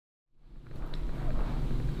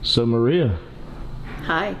So Maria.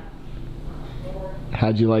 Hi.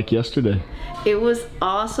 How'd you like yesterday? It was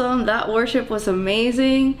awesome. That worship was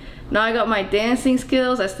amazing. Now I got my dancing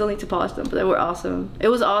skills. I still need to polish them, but they were awesome. It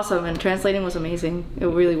was awesome, and translating was amazing. It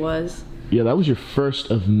really was. Yeah, that was your first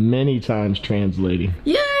of many times translating.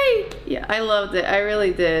 Yay! Yeah, I loved it. I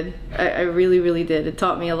really did. I really, really did. It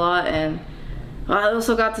taught me a lot, and I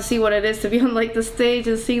also got to see what it is to be on like the stage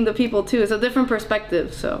and seeing the people too. It's a different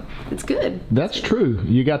perspective, so it's good. That's true.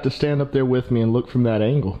 You got to stand up there with me and look from that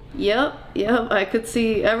angle. Yep. I could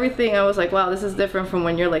see everything. I was like, wow, this is different from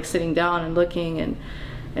when you're like sitting down and looking, and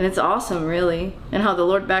it's awesome, really, and how the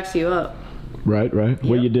Lord backs you up. Right. Yep.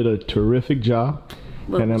 Well, you did a terrific job.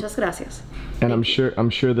 Well, muchas gracias. And I'm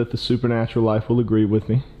sure that the supernatural life will agree with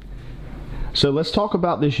me. So let's talk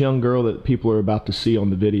about this young girl that people are about to see on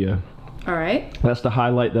the video. All right. That's the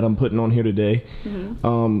highlight that I'm putting on here today.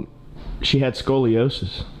 Mm-hmm. She had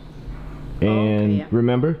scoliosis. And yeah.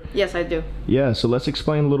 remember? Yes, I do. Yeah, so let's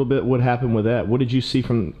explain a little bit what happened with that. What did you see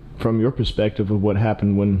from your perspective of what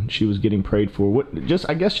happened when she was getting prayed for?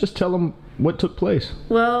 I guess just tell them what took place.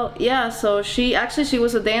 Well, yeah, so she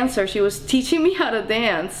was a dancer. She was teaching me how to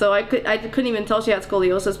dance. So I couldn't even tell she had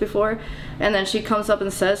scoliosis before. And then she comes up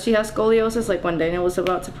and says she has scoliosis, like when Daniel was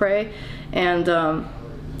about to pray. And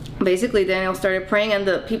basically Daniel started praying, and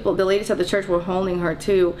the ladies at the church were holding her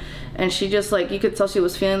too, and she just, like, you could tell she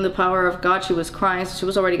was feeling the power of God. She was crying, so she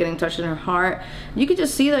was already getting touched in her heart. You could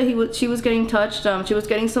just see that she was getting touched. She was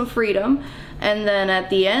getting some freedom. And then at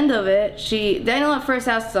the end of it, Daniel at first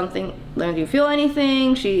asked something, do you feel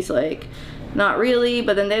anything? She's like, not really,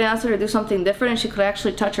 but then they asked her to do something different, and she could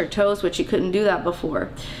actually touch her toes, but she couldn't do that before.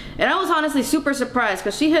 And I was honestly super surprised,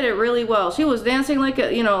 because she hit it really well. She was dancing like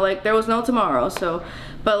like there was no tomorrow. So,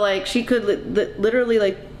 but like she could literally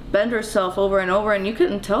like bend herself over and over, and you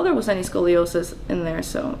couldn't tell there was any scoliosis in there.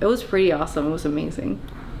 So it was pretty awesome. It was amazing.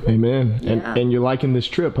 Amen. Yeah. And you're liking this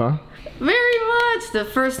trip, huh? Very much. The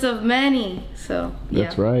first of many. So yeah.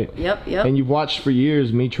 That's right. Yep. And you've watched for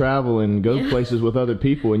years me travel and go places with other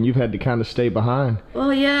people, and you've had to kind of stay behind.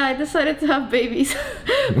 Well, yeah, I decided to have babies.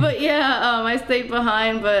 But yeah, I stayed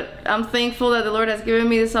behind, but I'm thankful that the Lord has given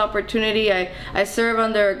me this opportunity. I serve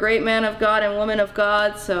under a great man of God and woman of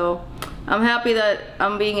God, so I'm happy that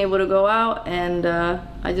I'm being able to go out, and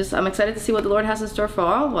I'm excited to see what the Lord has in store for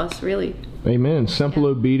all of us, really. Amen. Simple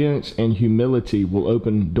obedience and humility will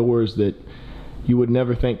open doors that you would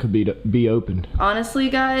never think could be opened. Honestly,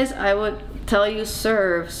 guys, I would tell you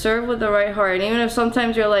serve with the right heart. And even if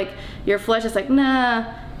sometimes your flesh is like,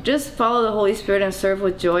 nah, just follow the Holy Spirit and serve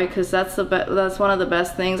with joy, because that's one of the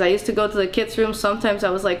best things. I used to go to the kids' room. Sometimes I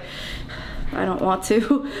was like, I don't want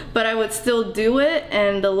to, but I would still do it,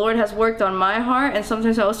 and the Lord has worked on my heart, and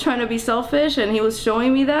sometimes I was trying to be selfish, and He was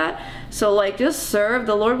showing me that. So like, just serve.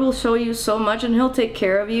 The Lord will show you so much, and He'll take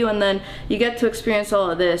care of you, and then you get to experience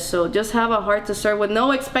all of this. So just have a heart to serve with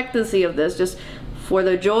no expectancy of this, just for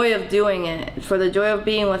the joy of doing it, for the joy of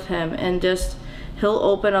being with Him, and just He'll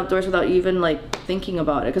open up doors without even like thinking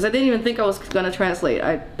about it, because I didn't even think I was gonna translate.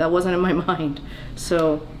 That wasn't in my mind.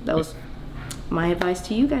 So that was my advice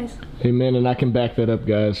to you guys. Amen. And I can back that up,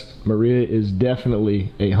 guys. Maria is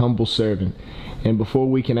definitely a humble servant, and before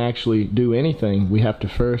we can actually do anything, we have to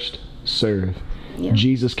first serve. Yep.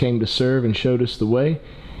 Jesus came to serve and showed us the way,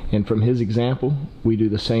 and from His example we do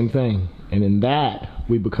the same thing, and in that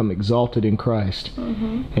we become exalted in Christ.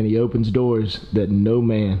 And He opens doors that no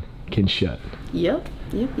man can shut. Yep.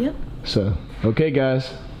 So okay,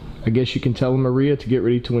 guys, I guess you can tell Maria to get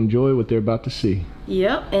ready to enjoy what they're about to see.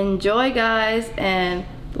 Yep. Enjoy, guys, and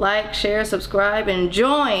like, share, subscribe, and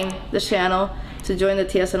join the channel to join the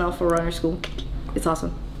TSNL for Runner School. It's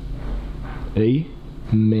awesome.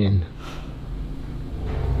 Amen.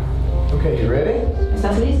 Okay, you ready?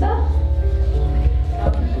 ¿Estás lista?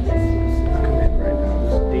 Come in right now.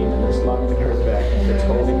 This demon is locked in her back. It's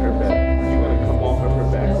holding her back. You're going to come off of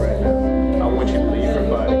her back right now. I want you to leave her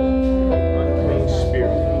body. Unclean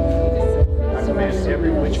spirit. I command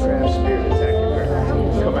every witchcraft spirit attacking her.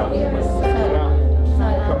 Come out.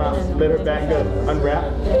 Come out. Let her back go. Unwrap.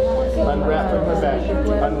 Unwrap from her back.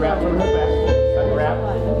 Unwrap from her back. Unwrap.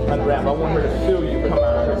 Unwrap. I want her to feel you come out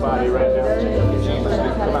of her body right now. Jesus,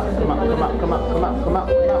 come out. Come out. Come out. Come out. Come out. Come out.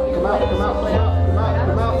 Come out. Come out. Come out. Come out.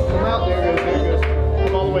 Come out. Come out. There it goes. There it goes.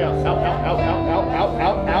 Come all the way out. Out. Out. Out. Out. Out. Out.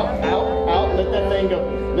 Out. Out. Out. Out. Let that thing go.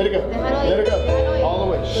 Let it go. Let it go. All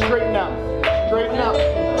the way. Straighten out. Straighten out.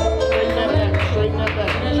 Straighten that back. Straighten that back.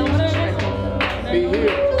 Be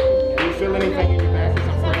healed. Do you feel anything in your back as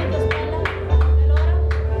I'm praying?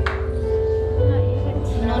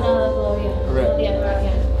 Correct.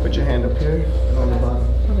 Put your hand up here and on the bottom.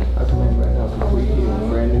 I command right now complete healing.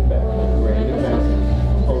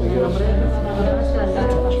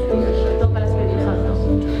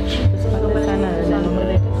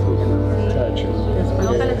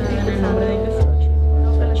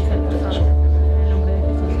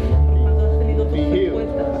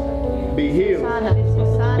 sana, dice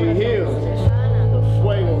sana. Be healed. Sana. El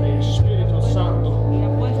fuego del Espíritu Santo. Y ha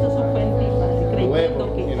puesto su fe en ti, Padre, creyendo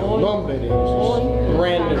Luego, que en el hoy, nombre de Jesús.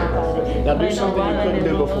 Brand new. Now do something you couldn't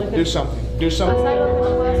do before. Do something. Do Haz something. algo que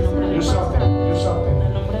no puedas hacer en Do el something. pasado. Do something. en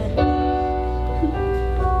el nombre de Jesús.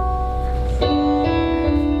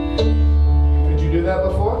 Did you do that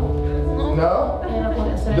before? No? Ya no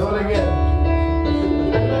puedes hacer Do eso. it again.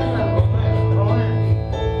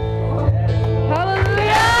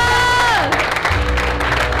 ¡Aleluya!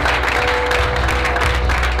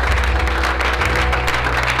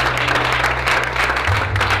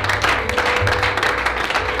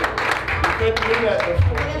 You couldn't do that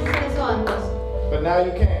before, Podías hacer eso antes, but now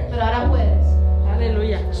you can. pero ahora puedes.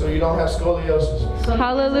 Aleluya. So you don't have scoliosis.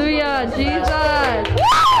 Hallelujah, Jesus.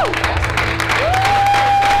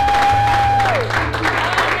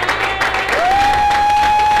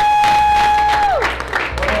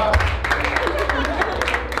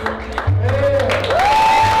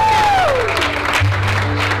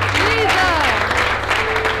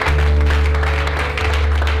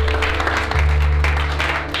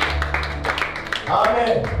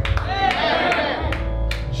 Amen.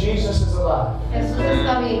 Jesus is alive. Jesús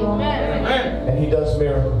está vivo And he does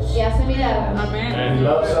miracles. y hace milagros. Amén. He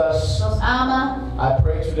loves us. Nos ama. I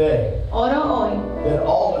pray today Oro hoy that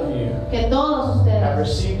all of you que todos have ustedes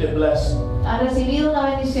received a blessing han recibido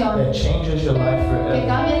una bendición that changes your life que forever.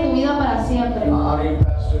 cambie tu vida para siempre. I honor you,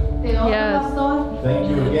 Pastor. Te honro, Yes. pastor. Thank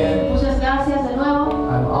you again. Muchas gracias de nuevo.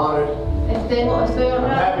 I'm honored. Estoy I'm honrado.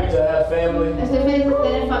 happy to have family. Estoy feliz de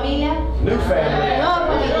tener familia. New family. Nueva